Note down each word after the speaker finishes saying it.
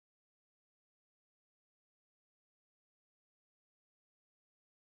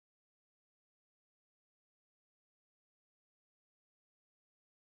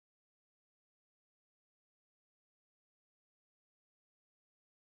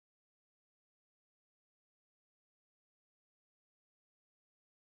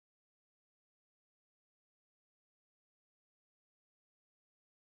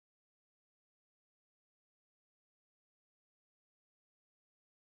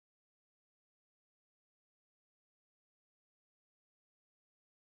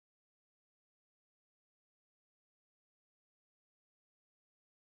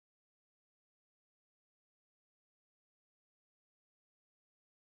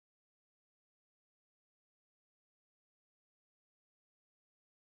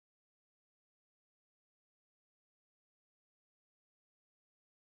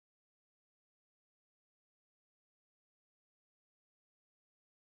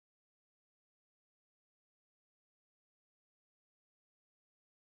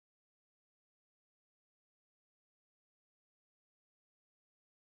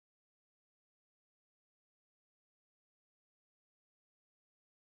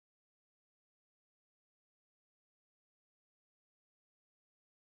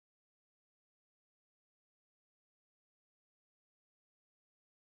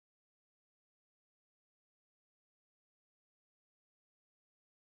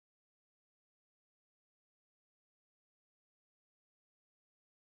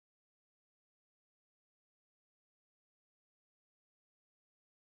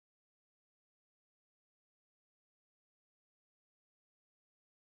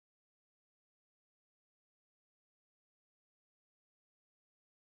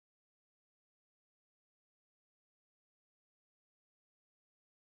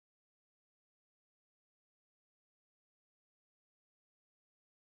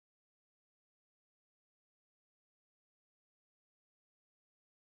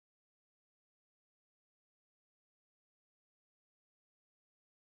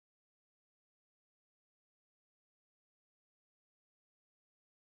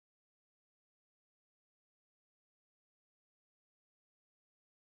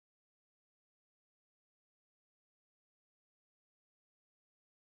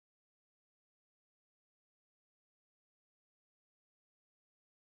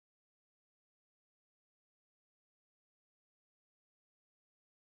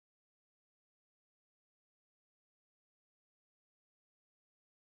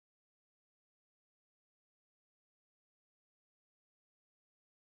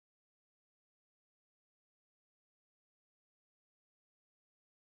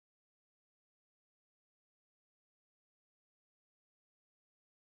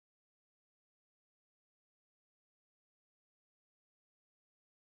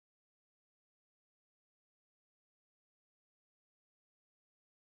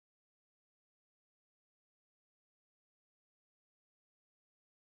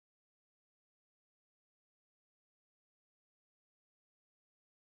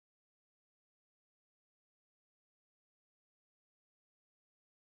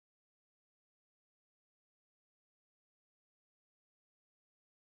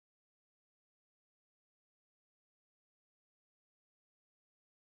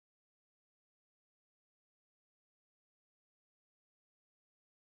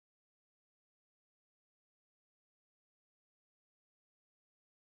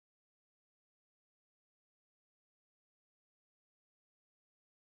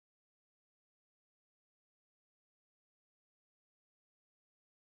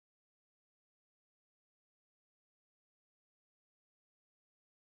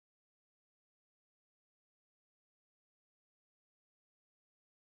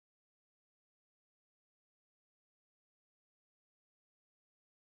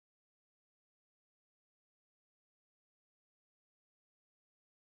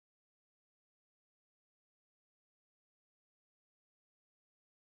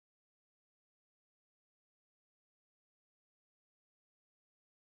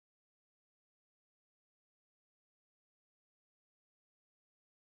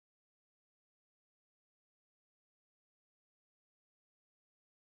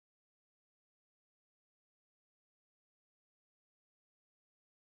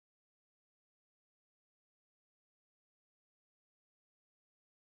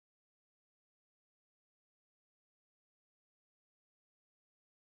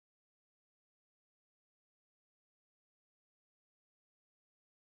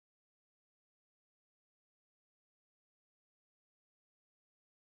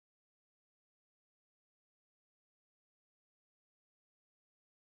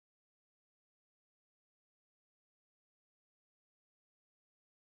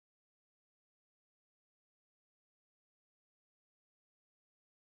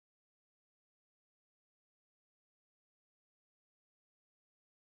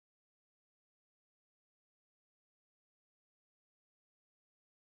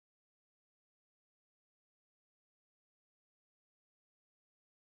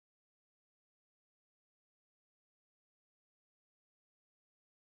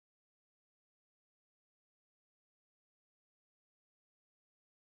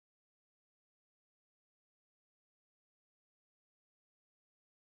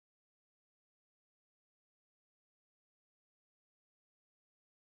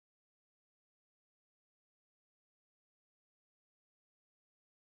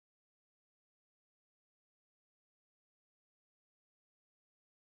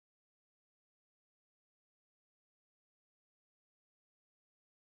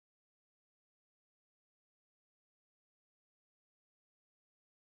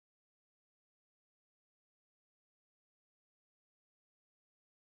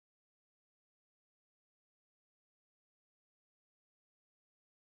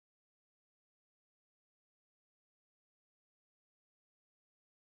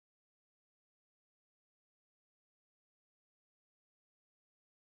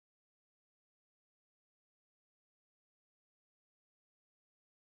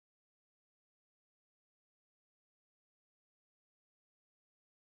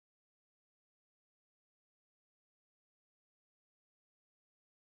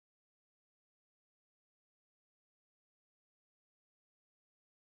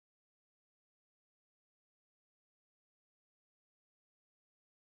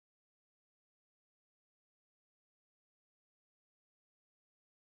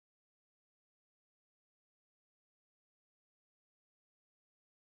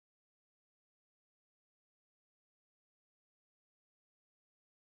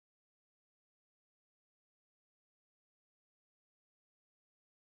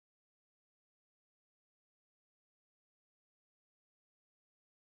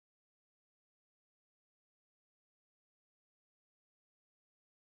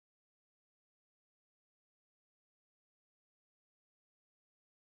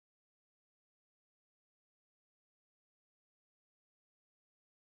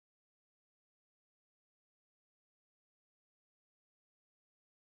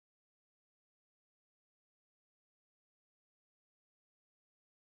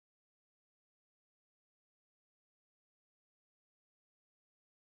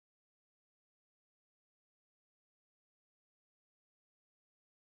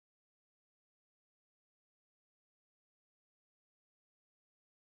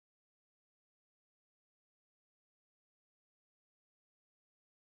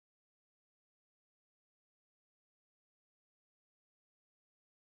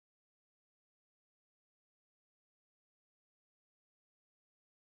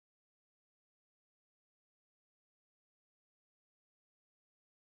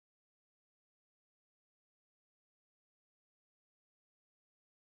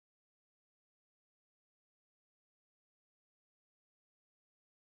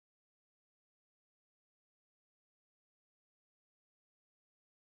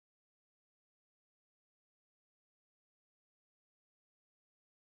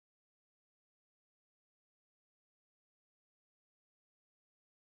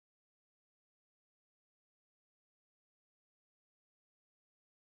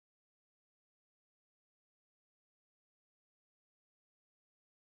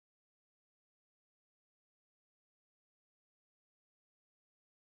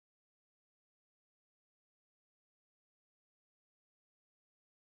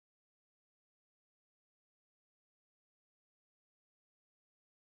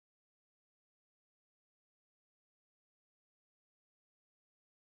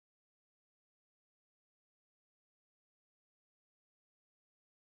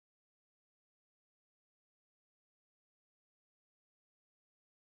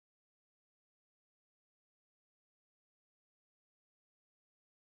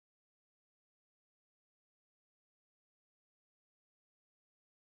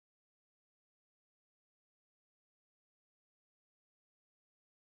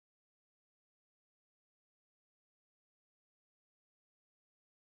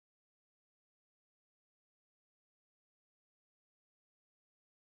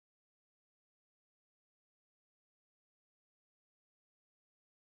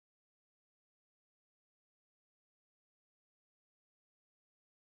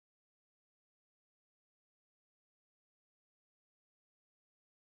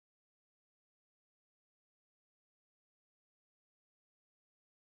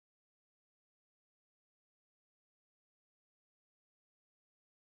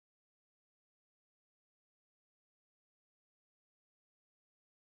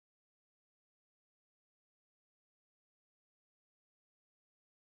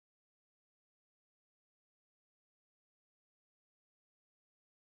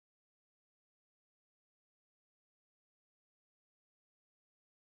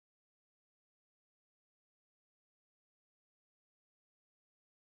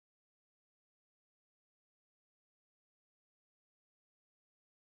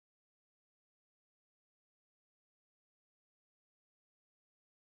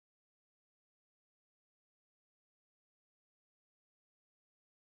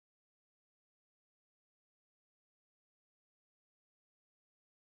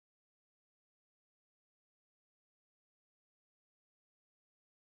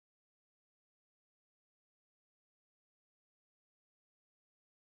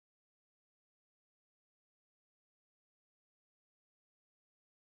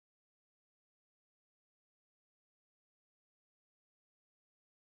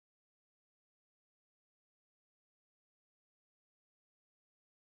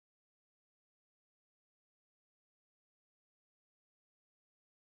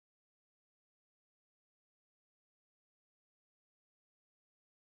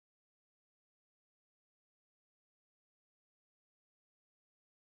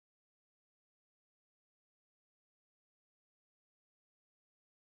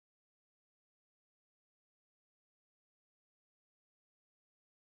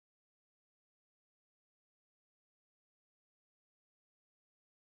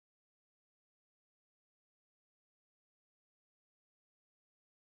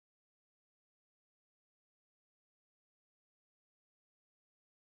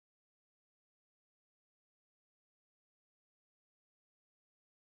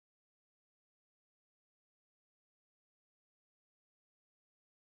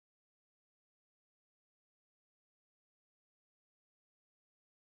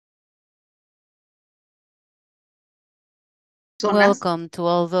Welcome to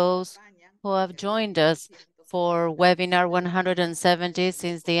all those who have joined us for webinar 170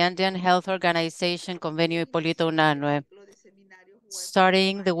 since the Andean Health Organization Convenio Hipólito Unanue,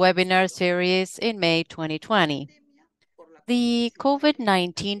 starting the webinar series in May 2020. The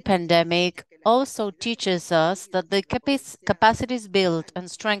COVID-19 pandemic also teaches us that the capacities built and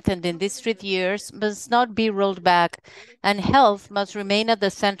strengthened in these 3 years must not be rolled back, and health must remain at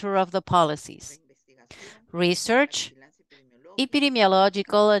the center of the policies. Research,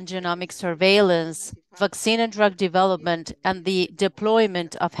 epidemiological and genomic surveillance, vaccine and drug development, and the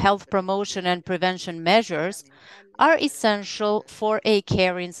deployment of health promotion and prevention measures are essential for a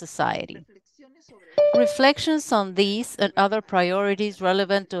caring society. Reflections on these and other priorities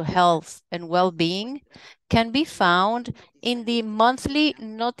relevant to health and well-being can be found in the monthly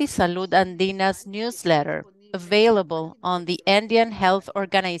NotiSalud Andinas newsletter, available on the Andean Health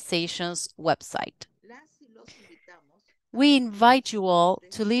Organization's website. We invite you all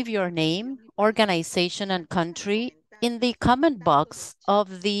to leave your name, organization, and country in the comment box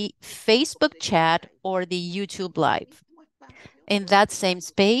of the Facebook chat or the YouTube Live. In that same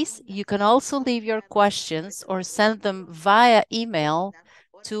space, you can also leave your questions or send them via email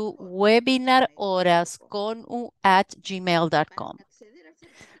to webinarhorasconu@gmail.com.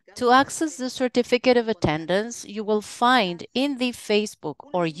 To access the certificate of attendance, you will find in the Facebook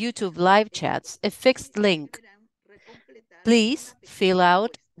or YouTube live chats a fixed link. Please fill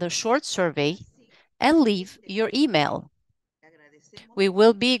out the short survey and leave your email. We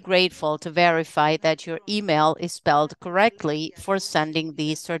will be grateful to verify that your email is spelled correctly for sending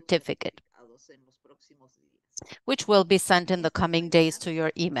the certificate, which will be sent in the coming days to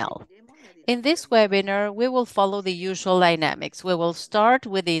your email. In this webinar, we will follow the usual dynamics. We will start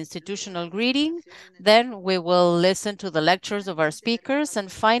with the institutional greeting, then we will listen to the lectures of our speakers,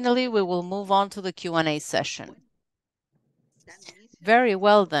 and finally, we will move on to the Q&A session. Very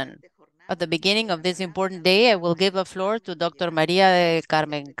well then. At the beginning of this important day, I will give the floor to Dr. Maria del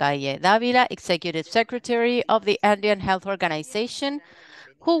Carmen Calle Dávila, Executive Secretary of the Andean Health Organization,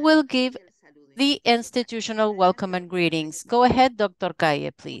 who will give the institutional welcome and greetings. Go ahead, Dr.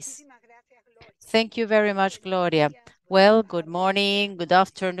 Calle, please. Thank you very much, Gloria. Well, good morning, good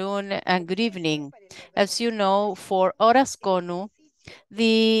afternoon, and good evening. As you know, for Horas CONU,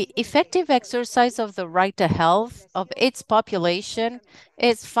 the effective exercise of the right to health of its population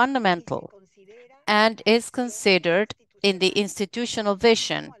is fundamental and is considered in the institutional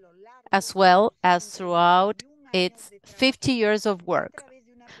vision, as well as throughout its 50 years of work,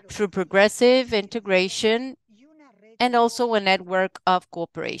 through progressive integration and also a network of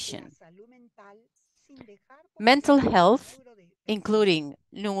cooperation. Mental health, including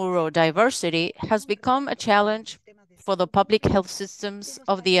neurodiversity, has become a challenge for the public health systems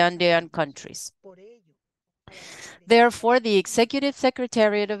of the Andean countries. Therefore, the Executive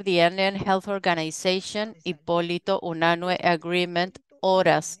Secretariat of the Andean Health Organization, Hipólito Unanue Agreement,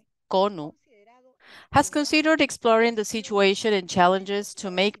 Horas CONU, has considered exploring the situation and challenges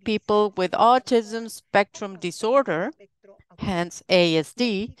to make people with autism spectrum disorder, hence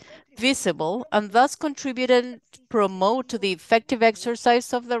ASD, visible, and thus contribute and promote to the effective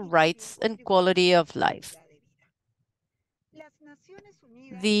exercise of the rights and quality of life.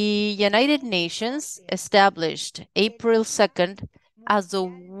 The United Nations established April 2nd as the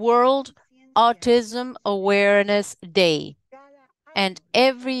World Autism Awareness Day, and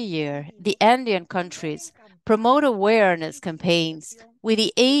every year the Andean countries promote awareness campaigns with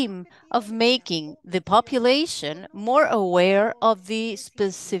the aim of making the population more aware of the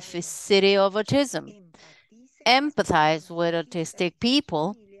specificity of autism, empathize with autistic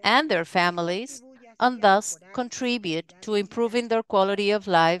people and their families, and thus contribute to improving their quality of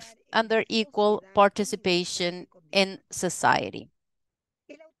life and their equal participation in society.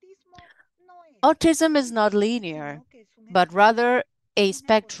 Autism is not linear, but rather a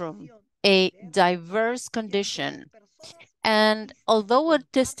spectrum, a diverse condition. And although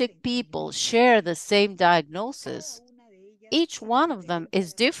autistic people share the same diagnosis, each one of them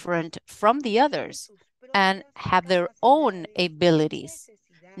is different from the others and have their own abilities,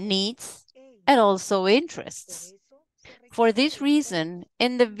 needs, and also interests. For this reason,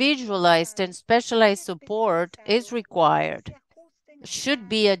 individualized and specialized support is required, should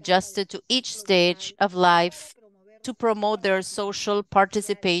be adjusted to each stage of life to promote their social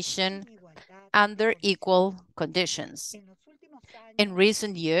participation and their equal conditions. In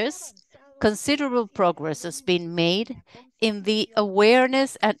recent years, considerable progress has been made in the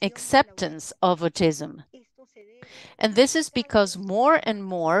awareness and acceptance of autism. And this is because more and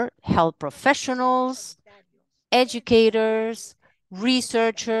more health professionals, educators,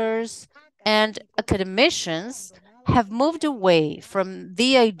 researchers, and academicians have moved away from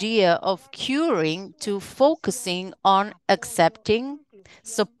the idea of curing to focusing on accepting,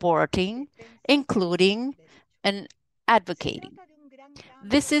 supporting, including, and advocating.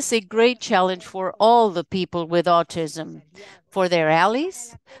 This is a great challenge for all the people with autism, for their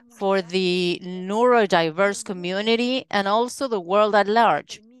allies, for the neurodiverse community, and also the world at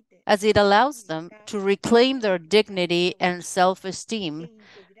large, as it allows them to reclaim their dignity and self esteem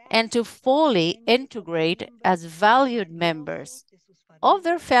and to fully integrate as valued members of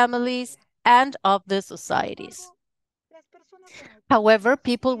their families and of the societies. However,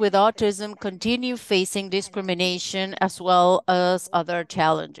 people with autism continue facing discrimination as well as other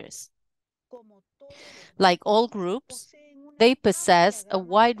challenges. Like all groups, they possess a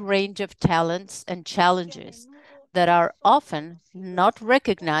wide range of talents and challenges that are often not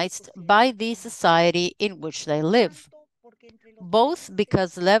recognized by the society in which they live, both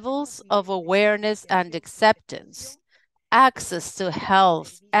because levels of awareness and acceptance, access to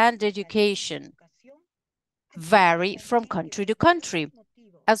health and education vary from country to country,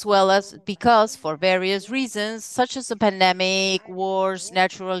 as well as because, for various reasons, such as the pandemic, wars,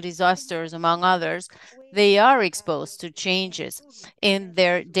 natural disasters, among others, they are exposed to changes in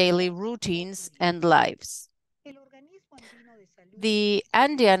their daily routines and lives. The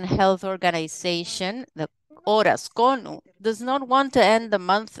Andean Health Organization, the Horas CONU, does not want to end the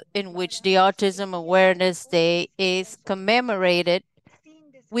month in which the Autism Awareness Day is commemorated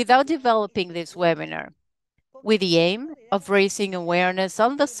without developing this webinar, with the aim of raising awareness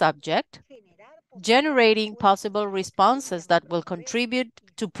on the subject, generating possible responses that will contribute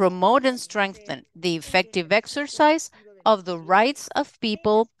to promote and strengthen the effective exercise of the rights of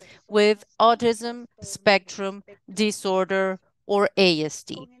people with autism spectrum disorder or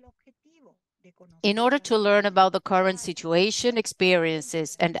ASD. In order to learn about the current situation,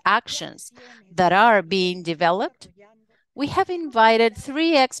 experiences, and actions that are being developed, we have invited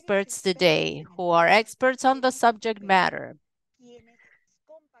three experts today who are experts on the subject matter,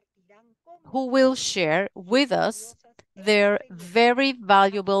 who will share with us their very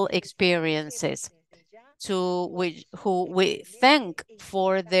valuable experiences, who we thank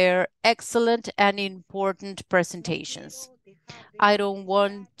for their excellent and important presentations. I don't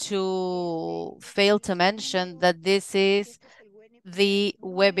want to fail to mention that this is the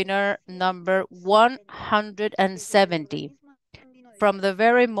webinar number 170. From the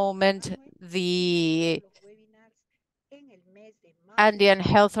very moment the Andean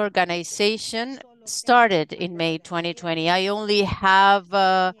Health Organization started in May 2020, I only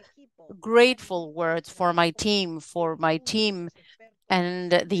have grateful words for my team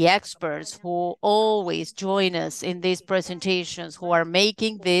and the experts who always join us in these presentations, who are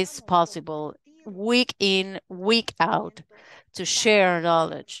making this possible week in, week out, to share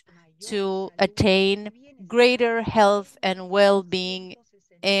knowledge, to attain greater health and well-being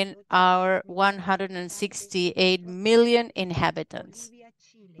in our 168 million inhabitants.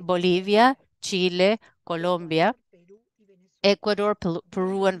 Bolivia, Chile, Colombia, Ecuador,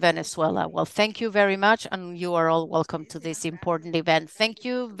 Peru, and Venezuela. Well, thank you very much, and you are all welcome to this important event. Thank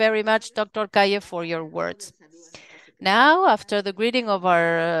you very much, Dr. Calle, for your words. Now, after the greeting of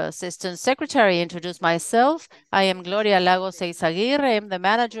our Assistant Secretary, introduce myself. I am Gloria Lagos Eizaguirre. I am the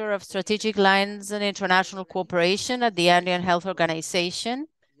Manager of Strategic Lines and International Cooperation at the Andean Health Organization.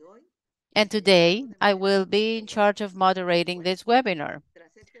 And today, I will be in charge of moderating this webinar.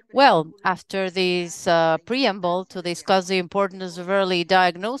 Well, after this preamble to discuss the importance of early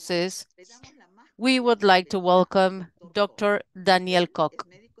diagnosis, we would like to welcome Dr. Daniel Koch.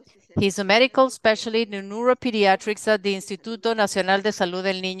 He's a medical specialist in neuropediatrics at the Instituto Nacional de Salud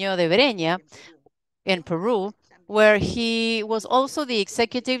del Niño de Breña in Peru, where he was also the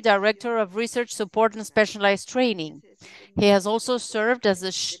executive director of research support and specialized training. He has also served as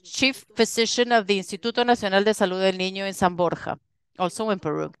the chief physician of the Instituto Nacional de Salud del Niño in San Borja, also in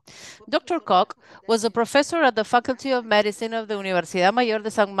Peru. Dr. Koch was a professor at the Faculty of Medicine of the Universidad Mayor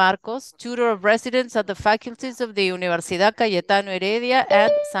de San Marcos, tutor of residents at the faculties of the Universidad Cayetano Heredia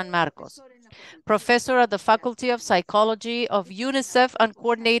and San Marcos, professor at the Faculty of Psychology of UNICEF, and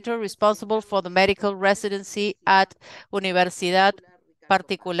coordinator responsible for the medical residency at Universidad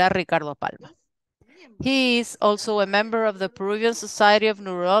Particular Ricardo Palma. He is also a member of the Peruvian Society of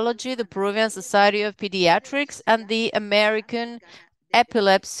Neurology, the Peruvian Society of Pediatrics, and the American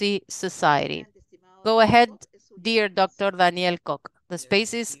Epilepsy Society. Go ahead, dear Dr. Daniel Koch. The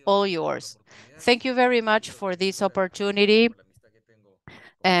space is all yours. Thank you very much for this opportunity,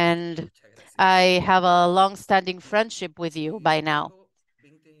 and I have a long-standing friendship with you by now.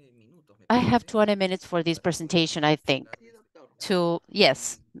 I have 20 minutes for this presentation, I think.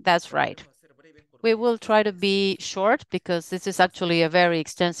 Yes, that's right. We will try to be short because this is actually a very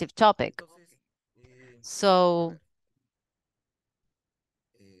extensive topic. So,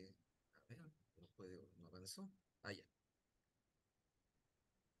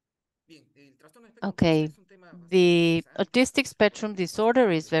 okay, the autistic spectrum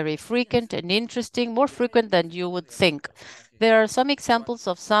disorder is very frequent and interesting, more frequent than you would think. There are some examples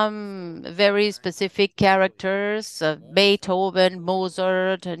of some very specific characters, Beethoven,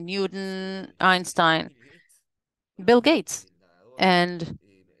 Mozart, Newton, Einstein, Bill Gates, and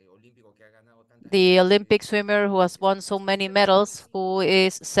the Olympic swimmer who has won so many medals, who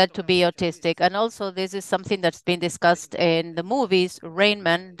is said to be autistic. And also, this is something that's been discussed in the movies. Rain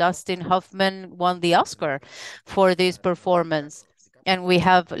Man, Dustin Hoffman won the Oscar for this performance. And we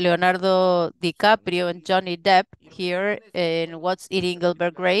have Leonardo DiCaprio and Johnny Depp here in What's Eating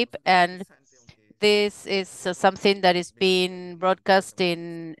Gilbert Grape. And this is something that is being broadcast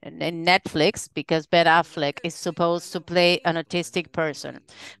in Netflix because Ben Affleck is supposed to play an autistic person.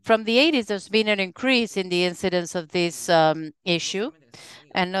 From the 80s, there's been an increase in the incidence of this issue,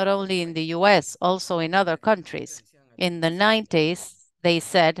 and not only in the US, also in other countries. In the 90s, they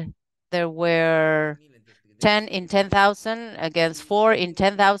said there were 10 in 10,000 against 4 in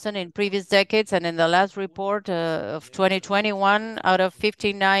 10,000 in previous decades. And in the last report of 2021, out of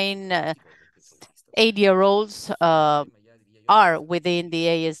 59 8-year-olds are within the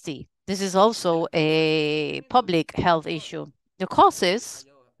ASD. This is also a public health issue. The causes,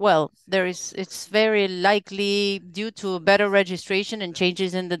 well, it's very likely due to better registration and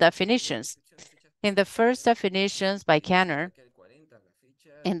changes in the definitions. In the first definitions by Kanner,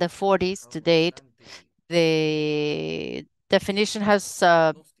 in the 40s to date, the definition has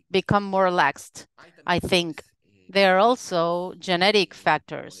become more relaxed, I think. There are also genetic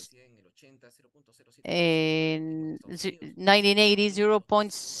factors. In 1980,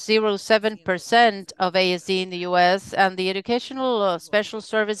 0.07% of ASD in the US, and the educational special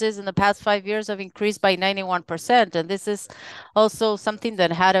services in the past 5 years have increased by 91%. And this is also something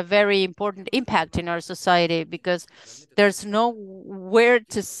that had a very important impact in our society because there's nowhere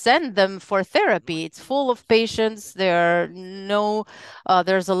to send them for therapy. It's full of patients. There's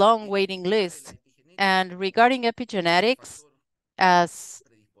a long waiting list. And regarding epigenetics, as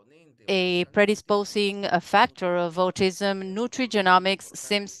a predisposing factor of autism, nutrigenomics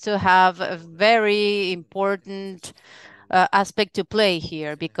seems to have a very important aspect to play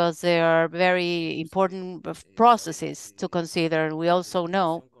here because there are very important processes to consider. And we also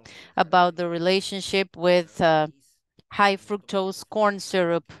know about the relationship with high fructose corn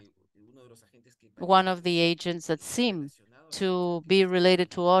syrup, one of the agents that seem to be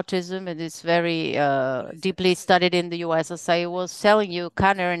related to autism, and it's very deeply studied in the US. As I was telling you,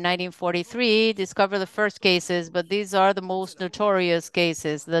 Kanner in 1943 discovered the first cases, but these are the most notorious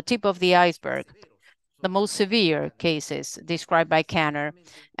cases, the tip of the iceberg, the most severe cases described by Kanner.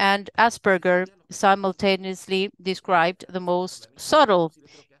 And Asperger simultaneously described the most subtle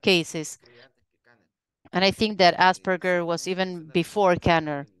cases. And I think that Asperger was even before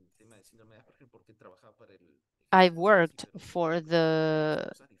Kanner. I've worked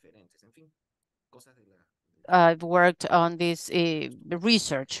on this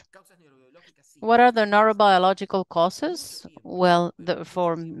research. What are the neurobiological causes? Well,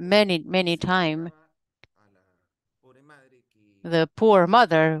 for many time, the poor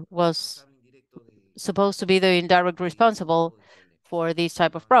mother was supposed to be the indirect responsible for these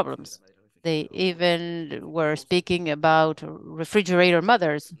type of problems. They even were speaking about refrigerator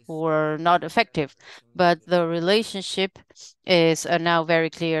mothers who were not effective, but the relationship is now very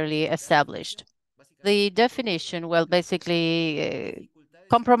clearly established. The definition, well, basically,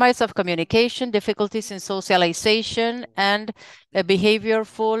 compromise of communication, difficulties in socialization, and a behavior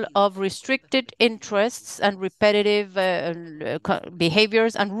full of restricted interests and repetitive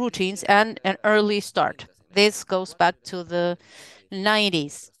behaviors and routines, and an early start. This goes back to the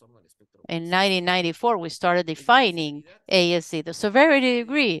 90s. In 1994, we started defining ASD. The severity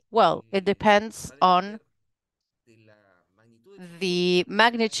degree, well, it depends on the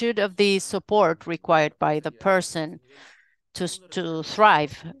magnitude of the support required by the person to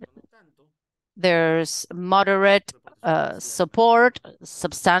thrive. There's moderate support,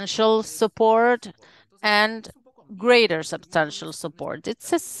 substantial support, and greater substantial support.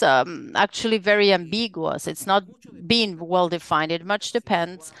 It's actually very ambiguous. It's not being well defined. It much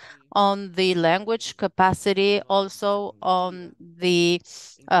depends on the language capacity, also on the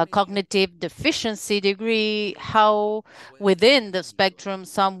cognitive deficiency degree, how within the spectrum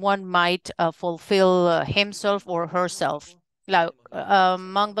someone might fulfill himself or herself. Like,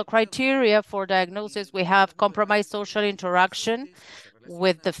 among the criteria for diagnosis, we have compromised social interaction,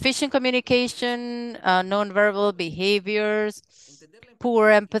 with deficient communication, nonverbal behaviors, poor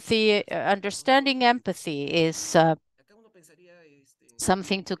empathy. Understanding empathy is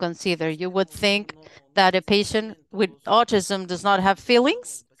something to consider. You would think that a patient with autism does not have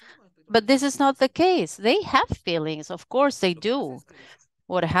feelings, but this is not the case. They have feelings, of course they do.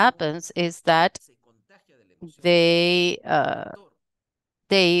 What happens is that they uh,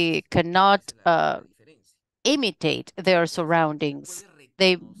 they cannot imitate their surroundings.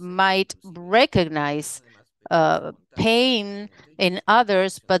 They might recognize pain in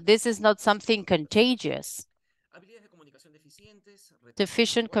others, but this is not something contagious.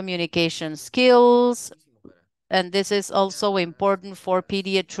 Deficient communication skills, and this is also important for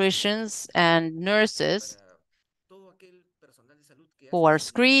pediatricians and nurses who are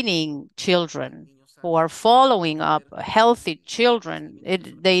screening children, who are following up healthy children.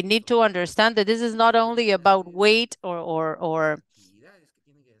 They need to understand that this is not only about weight or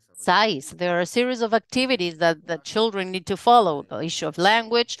size. There are a series of activities that the children need to follow. The issue of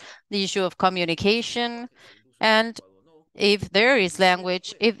language, the issue of communication, and if there is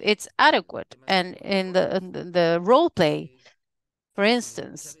language, if it's adequate. And in the role play, for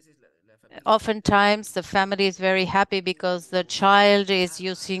instance, oftentimes the family is very happy because the child is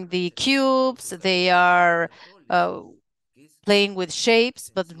using the cubes, they are playing with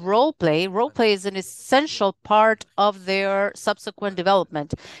shapes, but role play is an essential part of their subsequent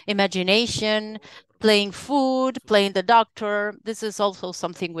development. Imagination, playing food, playing the doctor, this is also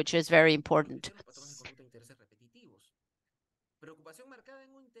something which is very important.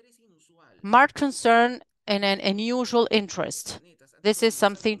 Marked concern and an unusual interest. This is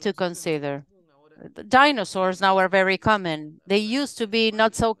something to consider. The dinosaurs now are very common. They used to be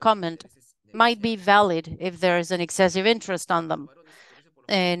not so common. Might be valid if there is an excessive interest on them.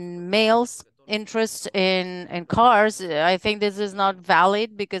 And males' interest in cars, I think this is not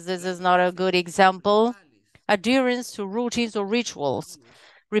valid because this is not a good example. Adherence to routines or rituals,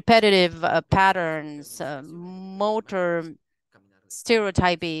 repetitive patterns, motor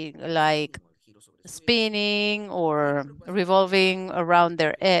stereotyping like spinning or revolving around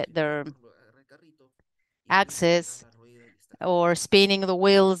their axis or spinning the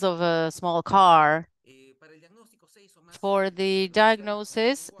wheels of a small car. For the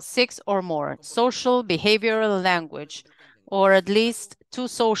diagnosis, 6 or more, social, behavioral, language, or at least 2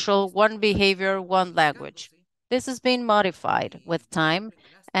 social, 1 behavior, 1 language. This has been modified with time,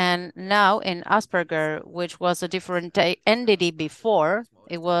 and now in Asperger, which was a different entity before,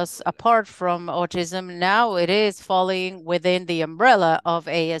 it was apart from autism, now it is falling within the umbrella of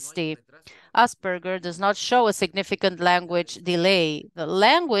ASD. Asperger does not show a significant language delay. The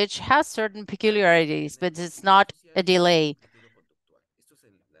language has certain peculiarities, but it's not a delay.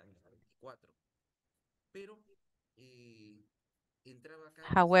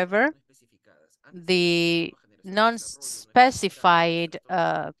 However, the non-specified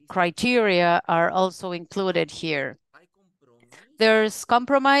criteria are also included here. There's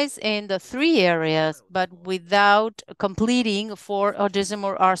compromise in the 3 areas, but without completing for autism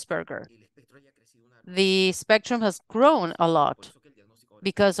or Asperger. The spectrum has grown a lot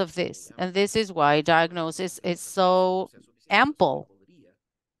because of this, and this is why diagnosis is so ample.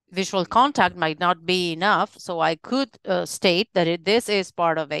 Visual contact might not be enough, so I could state that this is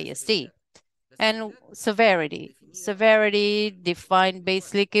part of ASD. And severity. Severity defined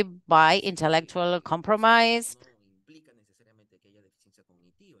basically by intellectual compromise,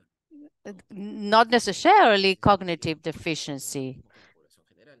 not necessarily cognitive deficiency.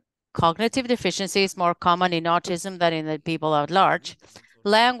 Cognitive deficiency is more common in autism than in the people at large.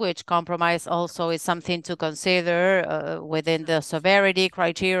 Language compromise also is something to consider within the severity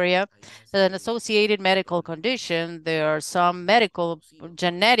criteria. An associated medical condition, there are some medical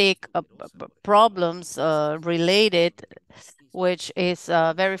genetic problems related, which is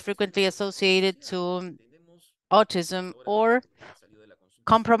very frequently associated to autism or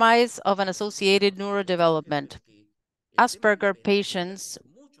compromise of an associated neurodevelopment. Asperger patients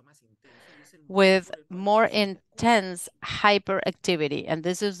with more intense hyperactivity, and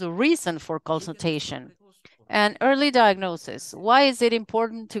this is the reason for consultation. And early diagnosis. Why is it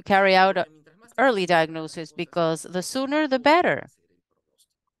important to carry out early diagnosis? Because the sooner the better.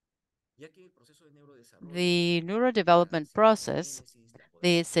 The neurodevelopment process,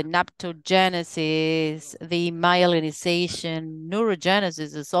 the synaptogenesis, the myelinization,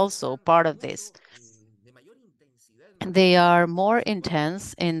 neurogenesis is also part of this. They are more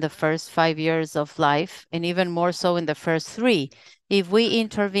intense in the first 5 years of life and even more so in the first 3. If we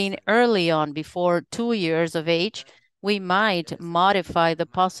intervene early on, before 2 years of age, we might modify the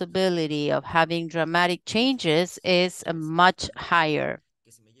possibility of having dramatic changes is much higher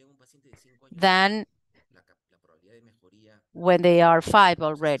than when they are 5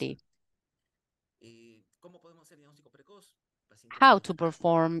 already. How to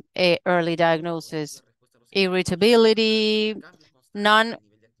perform a early diagnosis? Irritability, none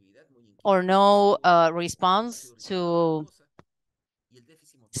or no response to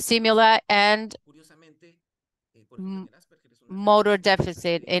stimuli, and motor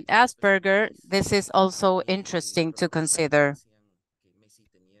deficit. In Asperger, this is also interesting to consider.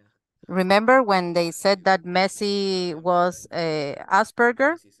 Remember when they said that Messi was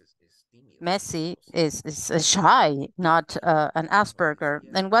Asperger? Messi is shy, not an Asperger.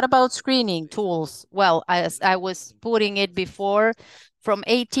 And what about screening tools? Well, as I was putting it before, from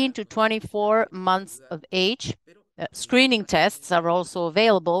 18 to 24 months of age, screening tests are also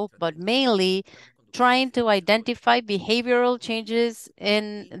available, but mainly trying to identify behavioral changes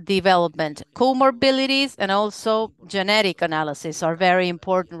in development. Comorbidities and also genetic analysis are very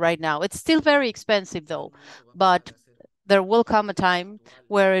important right now. It's still very expensive though, but there will come a time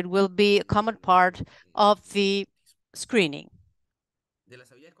where it will be a common part of the screening.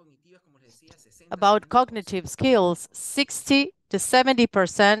 About cognitive skills, 60 to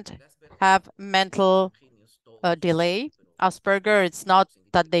 70% have mental delay. Asperger, it's not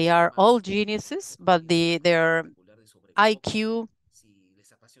that they are all geniuses, but their IQ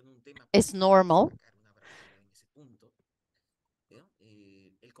is normal.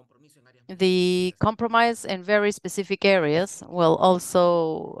 The compromise in very specific areas will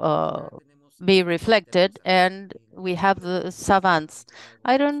also be reflected, and we have the savants.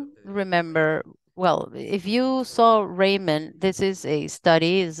 I don't remember. Well, if you saw Raymond, this is a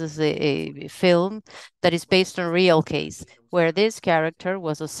study, this is a film that is based on a real case, where this character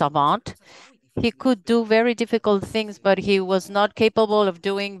was a savant. He could do very difficult things, but he was not capable of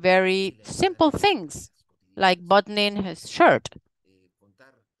doing very simple things, like buttoning his shirt.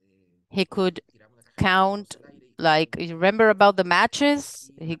 He could count, like, you remember about the matches?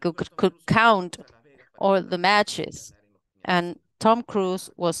 He could count all the matches. And Tom Cruise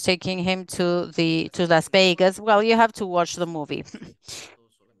was taking him to Las Vegas. Well, you have to watch the movie.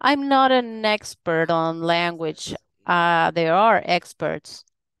 I'm not an expert on language. There are experts.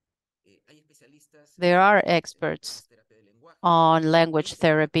 There are experts on language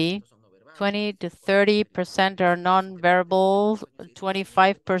therapy. 20 to 30% are nonverbal,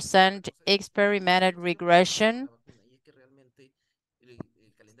 25% experimented regression.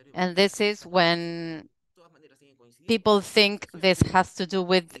 And this is when people think this has to do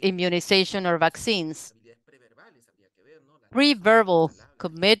with immunization or vaccines. Pre-verbal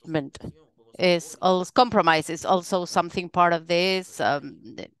commitment is also compromise is also something part of this.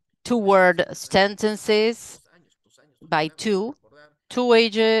 Two-word sentences by 2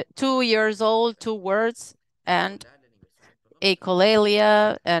 years old, 2 words, and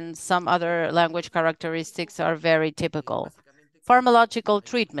echolalia and some other language characteristics are very typical. Pharmacological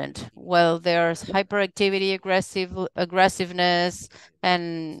treatment, well, there's hyperactivity, aggressiveness,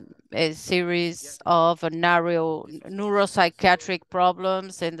 and a series of neuropsychiatric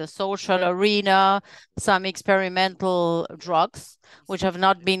problems in the social arena, some experimental drugs, which have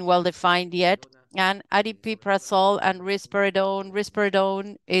not been well defined yet, and aripiprazole and risperidone.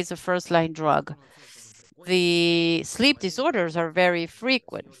 Risperidone is a first-line drug. The sleep disorders are very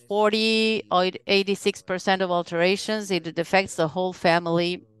frequent. 40 or 86% of alterations, it affects the whole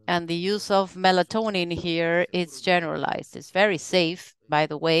family. And the use of melatonin here is generalized. It's very safe, by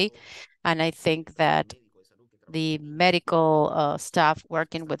the way. And I think that the medical staff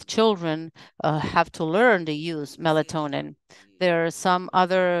working with children have to learn to use melatonin. There are some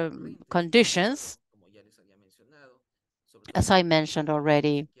other conditions, as I mentioned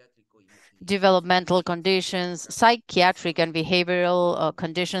already, developmental conditions, psychiatric and behavioral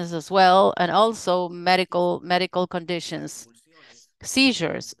conditions as well, and also medical conditions.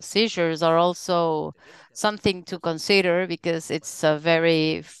 Seizures are also something to consider because it's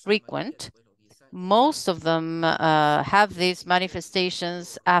very frequent. Most of them have these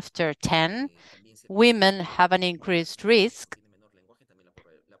manifestations after 10. Women have an increased risk.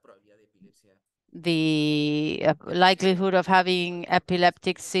 The likelihood of having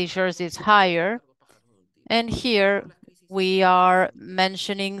epileptic seizures is higher. And here we are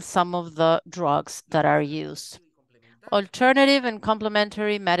mentioning some of the drugs that are used. Alternative and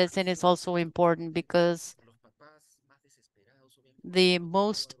complementary medicine is also important because the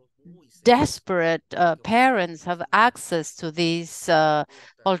most desperate parents have access to these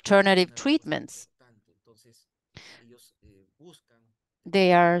alternative treatments.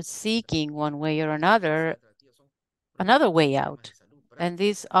 They are seeking one way or another another way out. And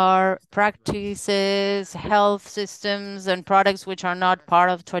these are practices, health systems, and products which are not part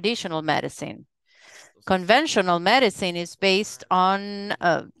of traditional medicine. Conventional medicine is based on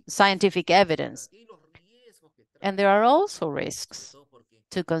scientific evidence. And there are also risks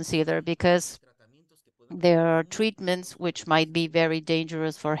to consider because there are treatments which might be very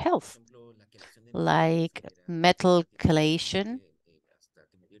dangerous for health, like metal chelation.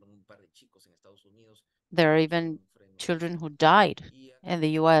 There are even children who died in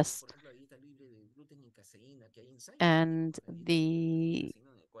the US. And the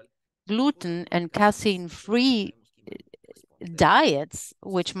gluten and casein-free diets,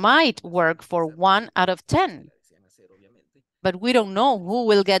 which might work for 1 out of 10, but we don't know who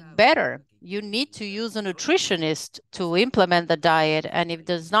will get better. You need to use a nutritionist to implement the diet. And if it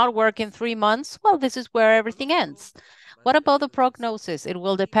does not work in 3 months, well, this is where everything ends. What about the prognosis? It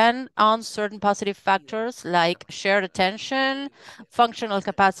will depend on certain positive factors like shared attention, functional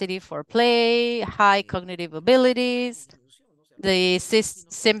capacity for play, high cognitive abilities. The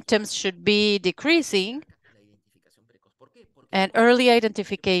symptoms should be decreasing, and early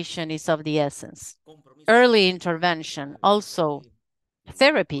identification is of the essence. Early intervention, also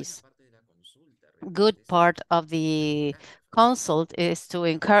therapies. Good part of the consult is to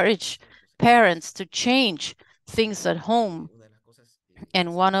encourage parents to change things at home.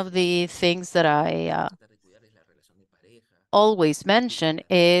 And one of the things that I always mention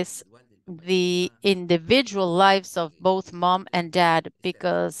is the individual lives of both mom and dad,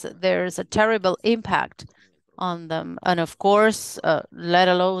 because there's a terrible impact on them. And of course, let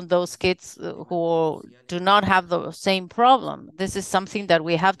alone those kids who do not have the same problem. This is something that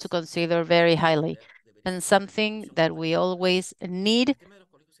we have to consider very highly, and something that we always need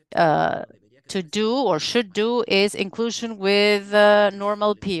to do or should do is inclusion with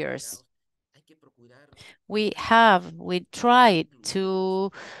normal peers. We tried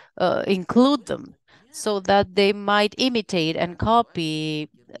to include them so that they might imitate and copy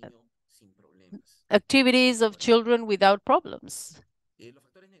activities of children without problems.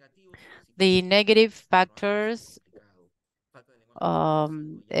 The negative factors,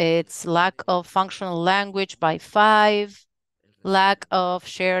 it's lack of functional language by 5, lack of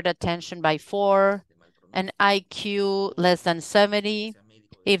shared attention by 4, an IQ less than 70.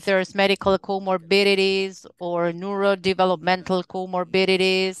 If there's medical comorbidities or neurodevelopmental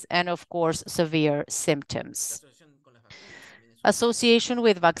comorbidities, and of course, severe symptoms. Association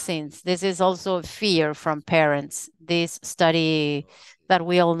with vaccines. This is also a fear from parents. This study that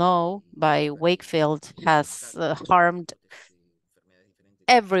we all know by Wakefield has harmed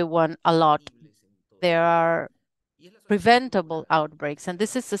everyone a lot. There are preventable outbreaks, and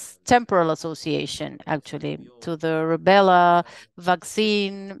this is a temporal association, actually, to the rubella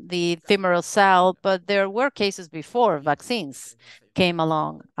vaccine, the thimerosal, but there were cases before vaccines came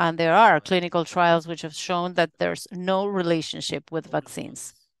along, and there are clinical trials which have shown that there's no relationship with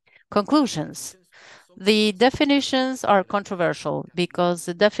vaccines. Conclusions. The definitions are controversial because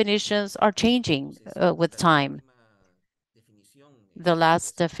the definitions are changing with time. The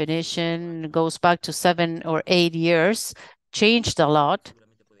last definition goes back to 7 or 8 years, changed a lot,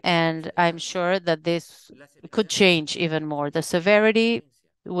 and I'm sure that this could change even more. The severity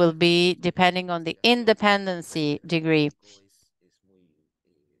will be depending on the independency degree.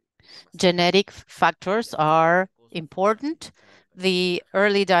 Genetic factors are important. The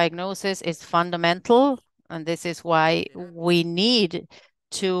early diagnosis is fundamental, and this is why we need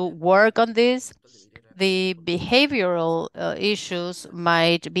to work on this. The behavioral issues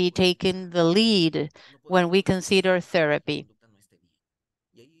might be taking the lead when we consider therapy.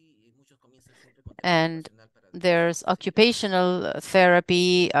 And there's occupational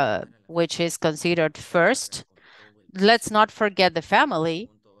therapy, which is considered first. Let's not forget the family.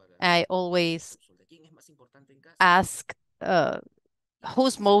 I always ask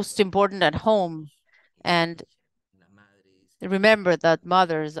who's most important at home, and remember that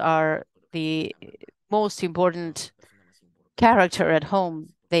mothers are the most important character at home.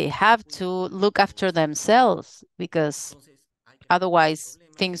 They have to look after themselves because otherwise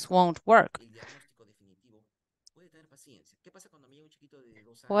things won't work.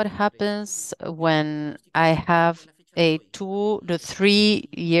 What happens when I have a 2 to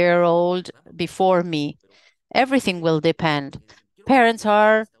 3-year-old before me? Everything will depend. Parents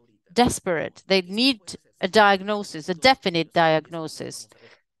are desperate. They need a diagnosis, a definite diagnosis.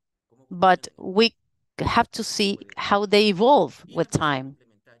 But we have to see how they evolve with time.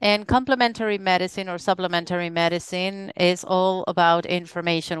 And complementary medicine or supplementary medicine is all about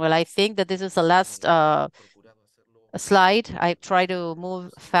information. Well, I think that this is the last slide. I try to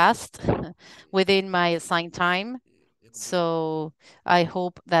move fast within my assigned time. So I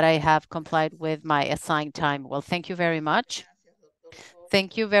hope that I have complied with my assigned time. Well, thank you very much.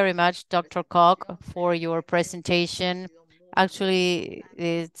 Thank you very much, Dr. Koch, for your presentation. Actually,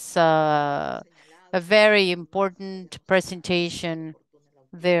 it's a very important presentation.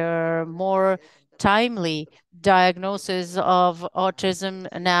 There are more timely diagnosis of autism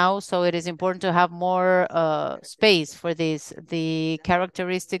now, so it is important to have more space for this. The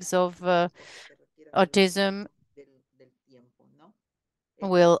characteristics of autism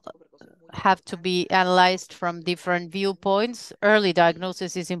will have to be analyzed from different viewpoints. Early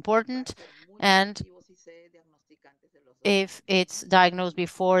diagnosis is important, and if it's diagnosed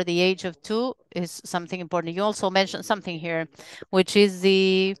before the age of 2 is something important. You also mentioned something here, which is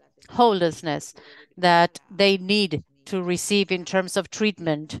the wholeness that they need to receive in terms of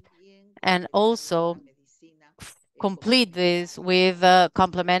treatment, and also complete this with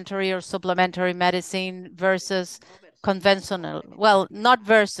complementary or supplementary medicine versus conventional. Well, not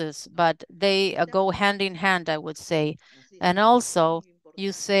versus, but they go hand in hand, I would say. And also,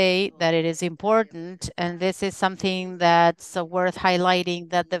 you say that it is important, and this is something that's worth highlighting,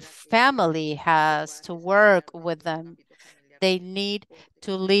 that the family has to work with them. They need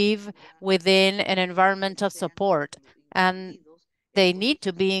to live within an environment of support, and they need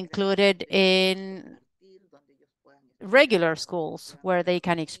to be included in regular schools where they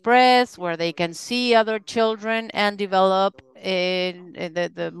can express, where they can see other children and develop in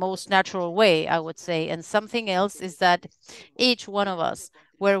the most natural way, I would say. And something else is that each one of us,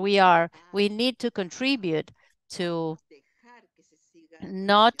 where we are, we need to contribute to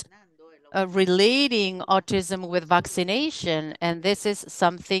not relating autism with vaccination. And this is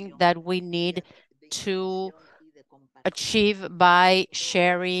something that we need to achieve by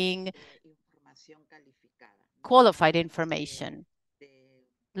sharing qualified information.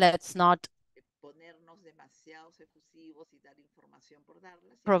 Let's not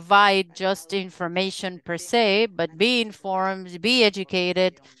provide just information per se, but be informed, be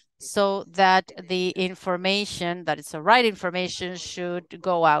educated, so that the information, that is the right information, should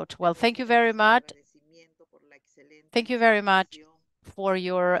go out. Well, thank you very much. Thank you very much for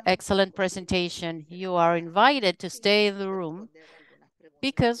your excellent presentation. You are invited to stay in the room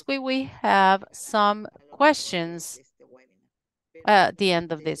because we have some questions at the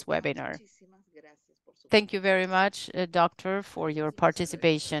end of this webinar. Thank you very much, Doctor, for your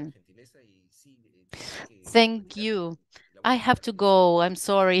participation. Thank you. I have to go. I'm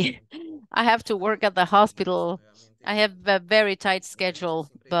sorry. I have to work at the hospital. I have a very tight schedule,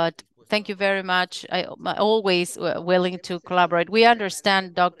 but thank you very much. I'm always willing to collaborate. We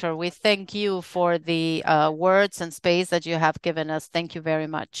understand, Doctor. We thank you for the words and space that you have given us. Thank you very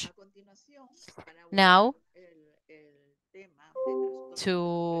much. Now,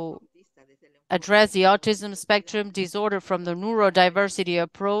 to address the autism spectrum disorder from the neurodiversity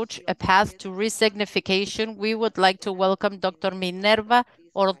approach, a path to resignification, we would like to welcome Dr. Minerva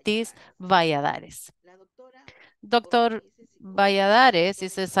Ortiz Valladares. Dr. Valladares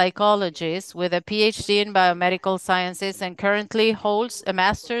is a psychologist with a PhD in biomedical sciences and currently holds a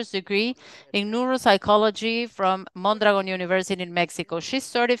master's degree in neuropsychology from Mondragon University in Mexico. She's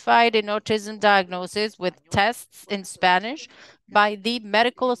certified in autism diagnosis with tests in Spanish by the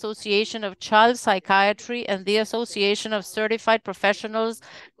Medical Association of Child Psychiatry and the Association of Certified Professionals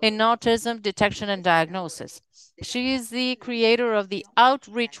in Autism Detection and Diagnosis. She is the creator of the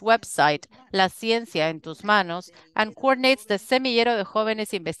outreach website La Ciencia en Tus Manos and coordinates the Semillero de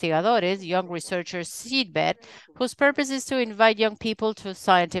Jóvenes Investigadores, Young Researchers Seedbed, whose purpose is to invite young people to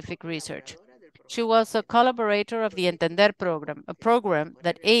scientific research. She was a collaborator of the Entender program, a program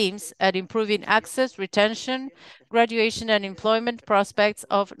that aims at improving access, retention, graduation, and employment prospects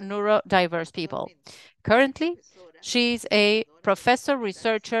of neurodiverse people. Currently, she's a professor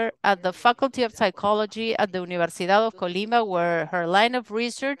researcher at the Faculty of Psychology at the Universidad of Colima, where her line of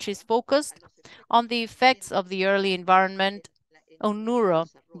research is focused on the effects of the early environment on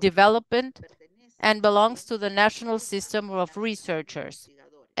neurodevelopment and belongs to the National System of Researchers,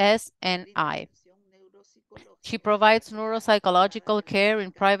 SNI. She provides neuropsychological care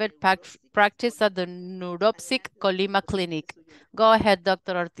in private practice at the Neuropsic Colima Clinic. Go ahead,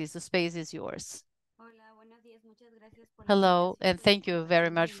 Dr. Ortiz, the space is yours. Hello, and thank you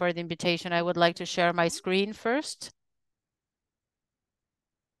very much for the invitation. I would like to share my screen first.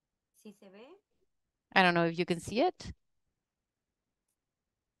 I don't know if you can see it.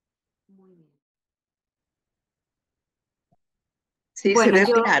 Sí, se ve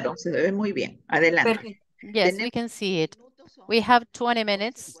claro, se ve muy bien. Adelante. Yes, we can see it. We have 20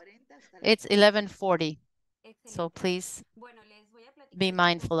 minutes. It's 11:40. So please. be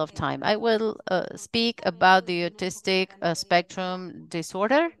mindful of time. I will speak about the autistic spectrum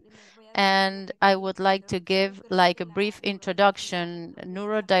disorder, and I would like to give like a brief introduction.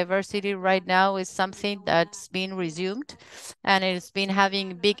 Neurodiversity right now is something that's been resumed, and it's been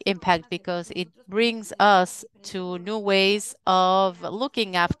having a big impact because it brings us to new ways of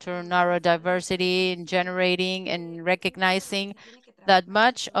looking after neurodiversity and generating and recognizing that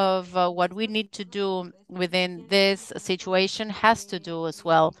much of what we need to do within this situation has to do as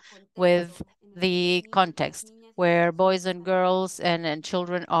well with the context where boys and girls and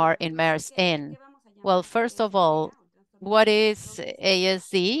children are immersed in. Well, first of all, what is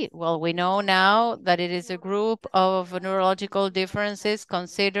ASD? Well, we know now that it is a group of neurological differences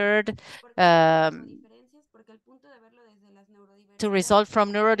considered um, to result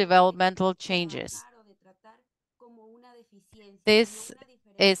from neurodevelopmental changes. This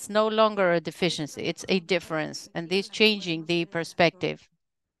is no longer a deficiency, it's a difference, and this changing the perspective.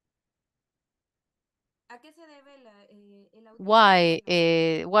 Why?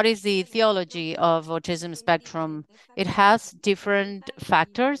 What is the theology of autism spectrum? It has different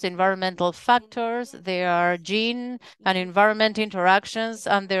factors, environmental factors. There are gene and environment interactions,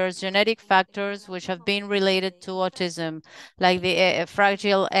 and there's genetic factors which have been related to autism, like the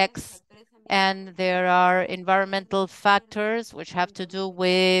fragile X. And there are environmental factors which have to do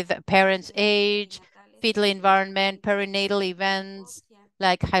with parents' age, fetal environment, perinatal events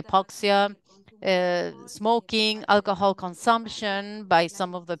like hypoxia, smoking, alcohol consumption by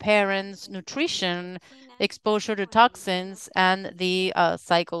some of the parents, nutrition, exposure to toxins, and the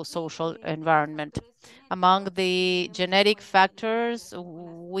psychosocial environment. Among the genetic factors,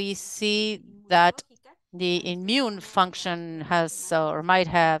 we see that the immune function has or might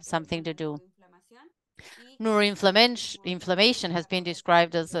have something to do. Neuroinflammation has been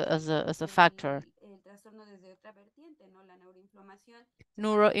described as a factor.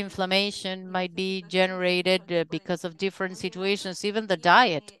 Neuroinflammation might be generated because of different situations, even the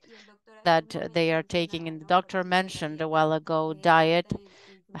diet that they are taking. And the doctor mentioned a while ago, diet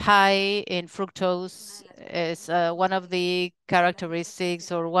high in fructose is one of the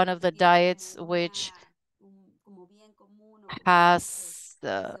characteristics or one of the diets which has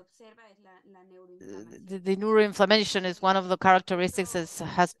the neuroinflammation is one of the characteristics that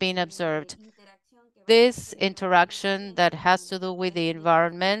has been observed. This interaction that has to do with the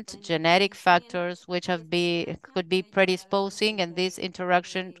environment, genetic factors which could be predisposing, and this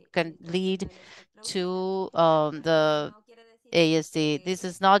interaction can lead to the ASD. This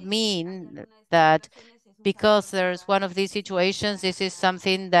does not mean that because there's one of these situations, this is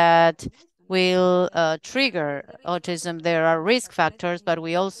something that will trigger autism. There are risk factors, but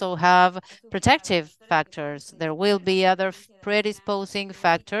we also have protective factors. There will be other predisposing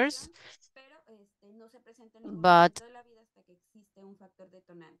factors, but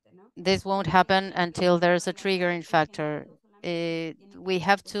this won't happen until there's a triggering factor. We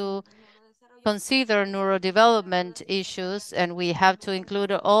have to consider neurodevelopment issues, and we have to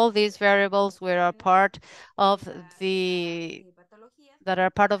include all these variables which are part of the that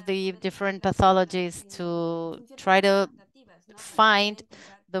are part of the different pathologies to try to find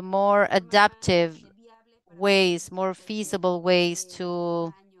the more adaptive ways, more feasible ways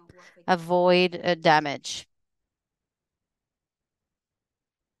to avoid damage.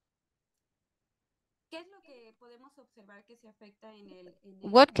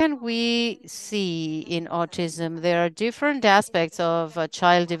 What can we see in autism? There are different aspects of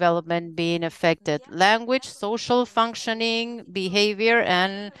child development being affected: language, social functioning, behavior,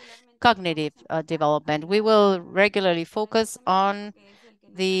 and cognitive development. We will regularly focus on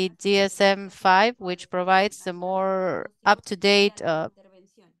the DSM-5, which provides the more up-to-date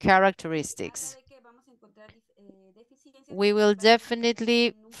characteristics. We will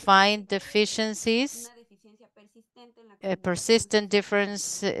definitely find deficiencies, persistent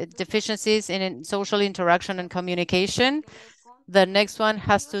deficiencies in social interaction and communication. The next one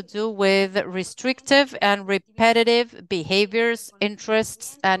has to do with restrictive and repetitive behaviors,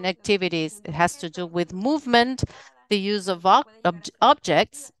 interests, and activities. It has to do with movement, the use of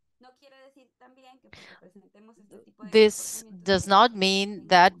objects. This does not mean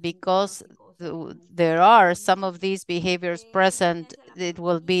that because there are some of these behaviors present, it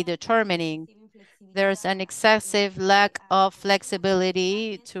will be determining. There's an excessive lack of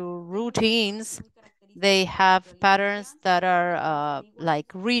flexibility to routines. They have patterns that are like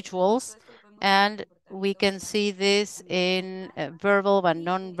rituals, and we can see this in verbal and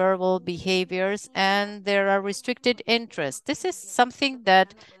nonverbal behaviors, and there are restricted interests. This is something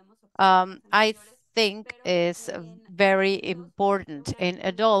that I think is very important in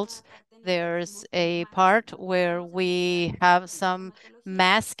adults. There's a part where we have some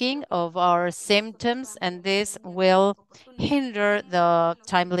masking of our symptoms, and this will hinder the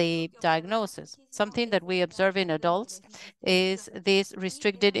timely diagnosis. Something that we observe in adults is this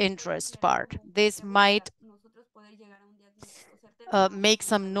restricted interest part. This might make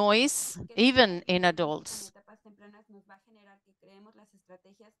some noise even in adults.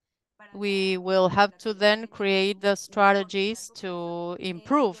 We will have to then create the strategies to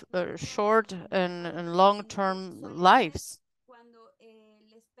improve short and long-term lives.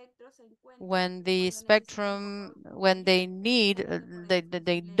 When the spectrum, when they need,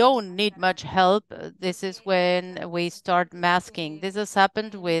 they don't need much help, this is when we start masking. This has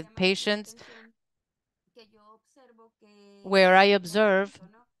happened with patients where I observe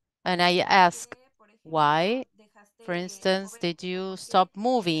and I ask, why? For instance, did you stop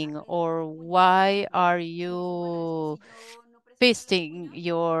moving, or why are you fisting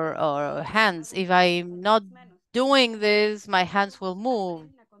your hands? If I'm not doing this, my hands will move.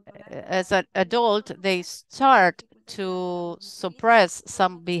 As an adult, they start to suppress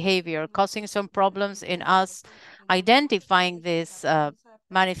some behavior, causing some problems in us identifying these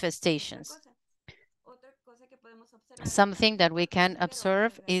manifestations. Something that we can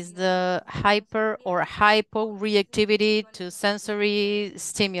observe is the hyper or hypo-reactivity to sensory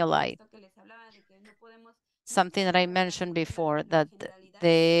stimuli. Something that I mentioned before, that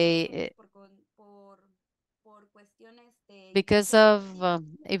they, because of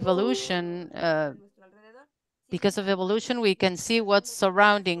evolution, we can see what's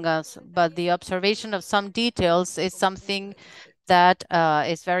surrounding us, but the observation of some details is something that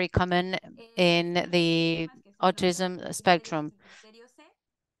is very common in the autism spectrum.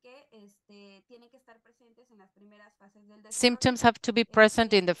 Symptoms have to be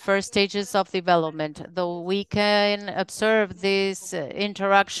present in the first stages of development, though we can observe these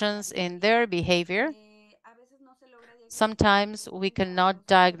interactions in their behavior. Sometimes we cannot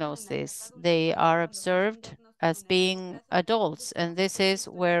diagnose this. They are observed as being adults, and this is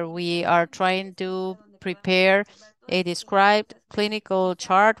where we are trying to prepare a described clinical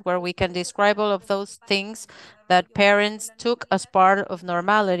chart where we can describe all of those things that parents took as part of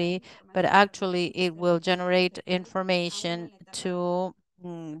normality, but actually it will generate information to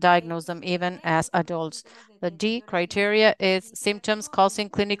diagnose them even as adults. The D criteria is symptoms causing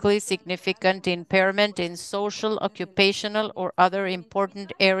clinically significant impairment in social, occupational, or other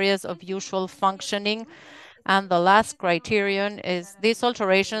important areas of usual functioning. And the last criterion is these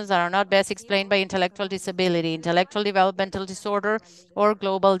alterations that are not best explained by intellectual disability, intellectual developmental disorder, or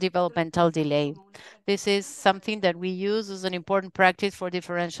global developmental delay. This is something that we use as an important practice for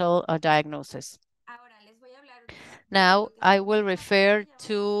differential diagnosis. Now, I will refer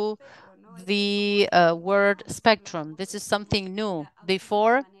to the word spectrum. This is something new.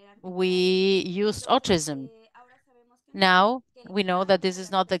 Before, we used autism. Now, we know that this is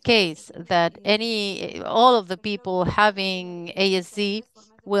not the case, that all of the people having ASD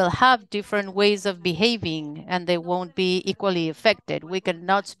will have different ways of behaving and they won't be equally affected. We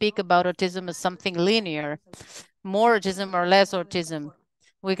cannot speak about autism as something linear, more autism or less autism.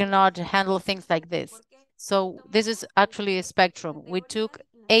 We cannot handle things like this. So this is actually a spectrum. We took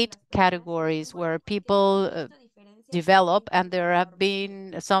 8 categories where people develop, and there have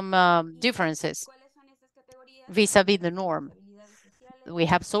been some differences vis-a-vis the norm. We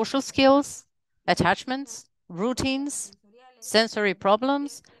have social skills, attachments, routines, sensory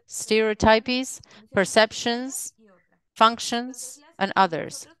problems, stereotypes, perceptions, functions, and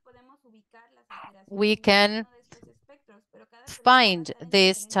others. We can find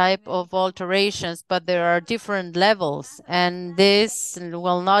this type of alterations, but there are different levels, and this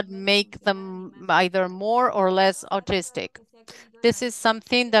will not make them either more or less autistic. This is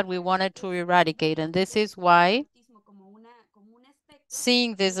something that we wanted to eradicate, and this is why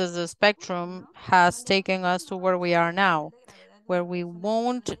seeing this as a spectrum has taken us to where we are now, where we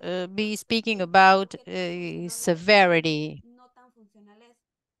won't be speaking about severity.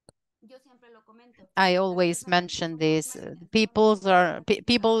 I always mention this. People are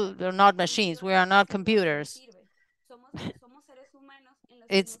not machines. We are not computers.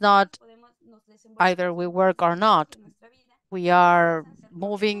 It's not either we work or not. We are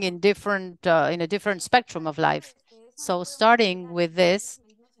moving in a different spectrum of life. So starting with this,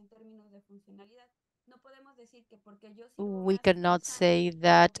 we cannot say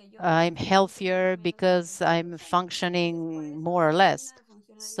that I'm healthier because I'm functioning more or less.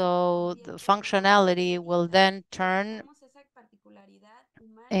 So the functionality will then turn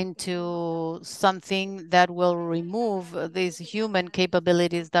into something that will remove these human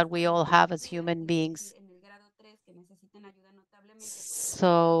capabilities that we all have as human beings.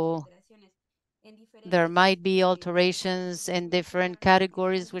 So There might be alterations in different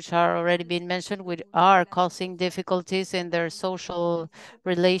categories, which are already been mentioned, which are causing difficulties in their social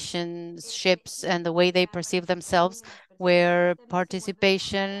relationships and the way they perceive themselves, where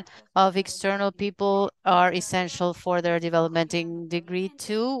participation of external people are essential for their developmental degree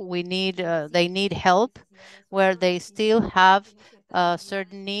too. They need help where they still have a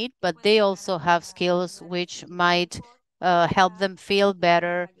certain need, but they also have skills which might help them feel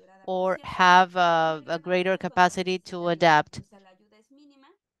better or have a greater capacity to adapt.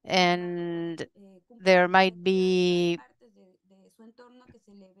 And there might be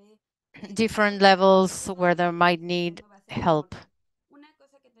different levels where there might need help.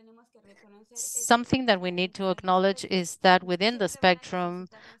 Something that we need to acknowledge is that within the spectrum,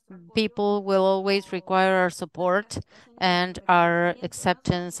 people will always require our support and our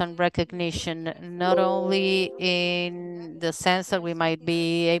acceptance and recognition, not only in the sense that we might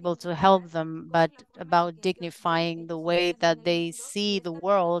be able to help them, but about dignifying the way that they see the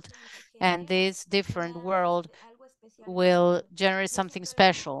world. And this different world will generate something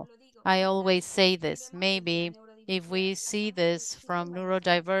special. I always say this, maybe if we see this from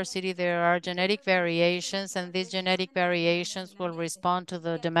neurodiversity, there are genetic variations, and these genetic variations will respond to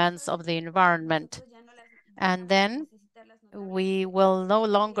the demands of the environment. And then we will no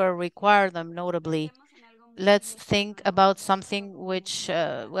longer require them, notably. Let's think about something which,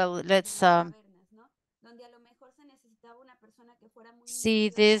 let's see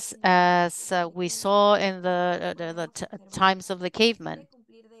this as we saw in the times of the cavemen.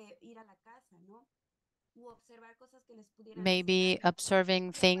 Maybe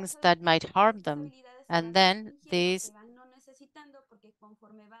observing things that might harm them. And then these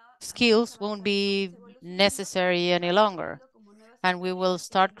skills won't be necessary any longer. And we will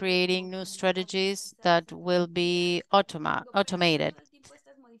start creating new strategies that will be automated.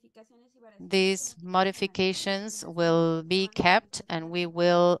 These modifications will be kept and we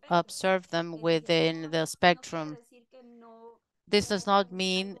will observe them within the spectrum. This does not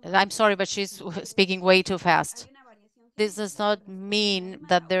mean, I'm sorry, but she's speaking way too fast. This does not mean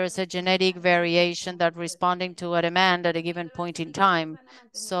that there is a genetic variation that responding to a demand at a given point in time.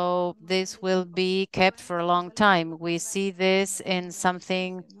 So this will be kept for a long time. We see this in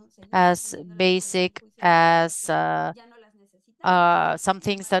something as basic as some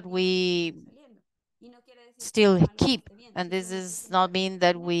things that we still keep. And this does not mean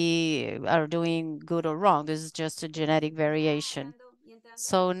that we are doing good or wrong. This is just a genetic variation.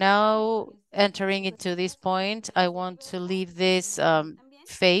 So now entering into this point, I want to leave this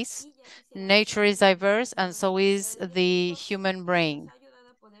phase. Nature is diverse and so is the human brain.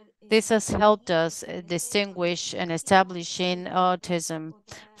 This has helped us distinguish and establishing autism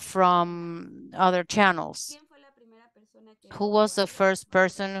from other channels. Who was the first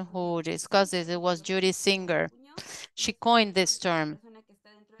person who discussed this? It was Judy Singer. She coined this term,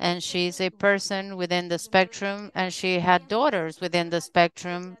 and she's a person within the spectrum, and she had daughters within the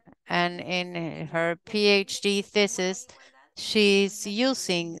spectrum. And in her PhD thesis, she's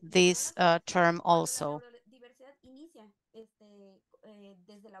using this term also.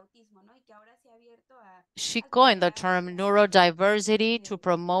 She coined the term neurodiversity to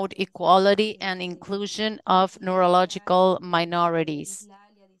promote equality and inclusion of neurological minorities.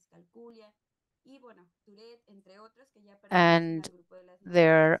 And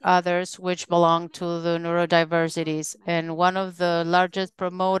there are others which belong to the neurodiversities. And one of the largest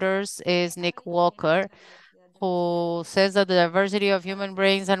promoters is Nick Walker, who says that the diversity of human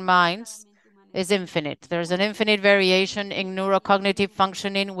brains and minds is infinite. There's an infinite variation in neurocognitive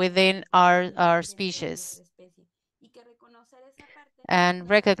functioning within our species. And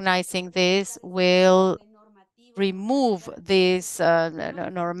recognizing this will remove this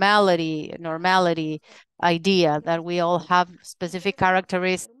normality idea that we all have specific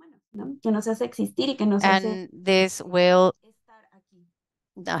characteristics, and this will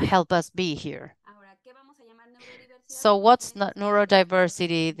help us be here. So what's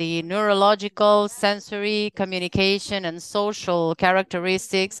neurodiversity? The neurological, sensory, communication, and social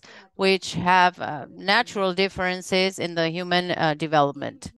characteristics which have natural differences in the human development.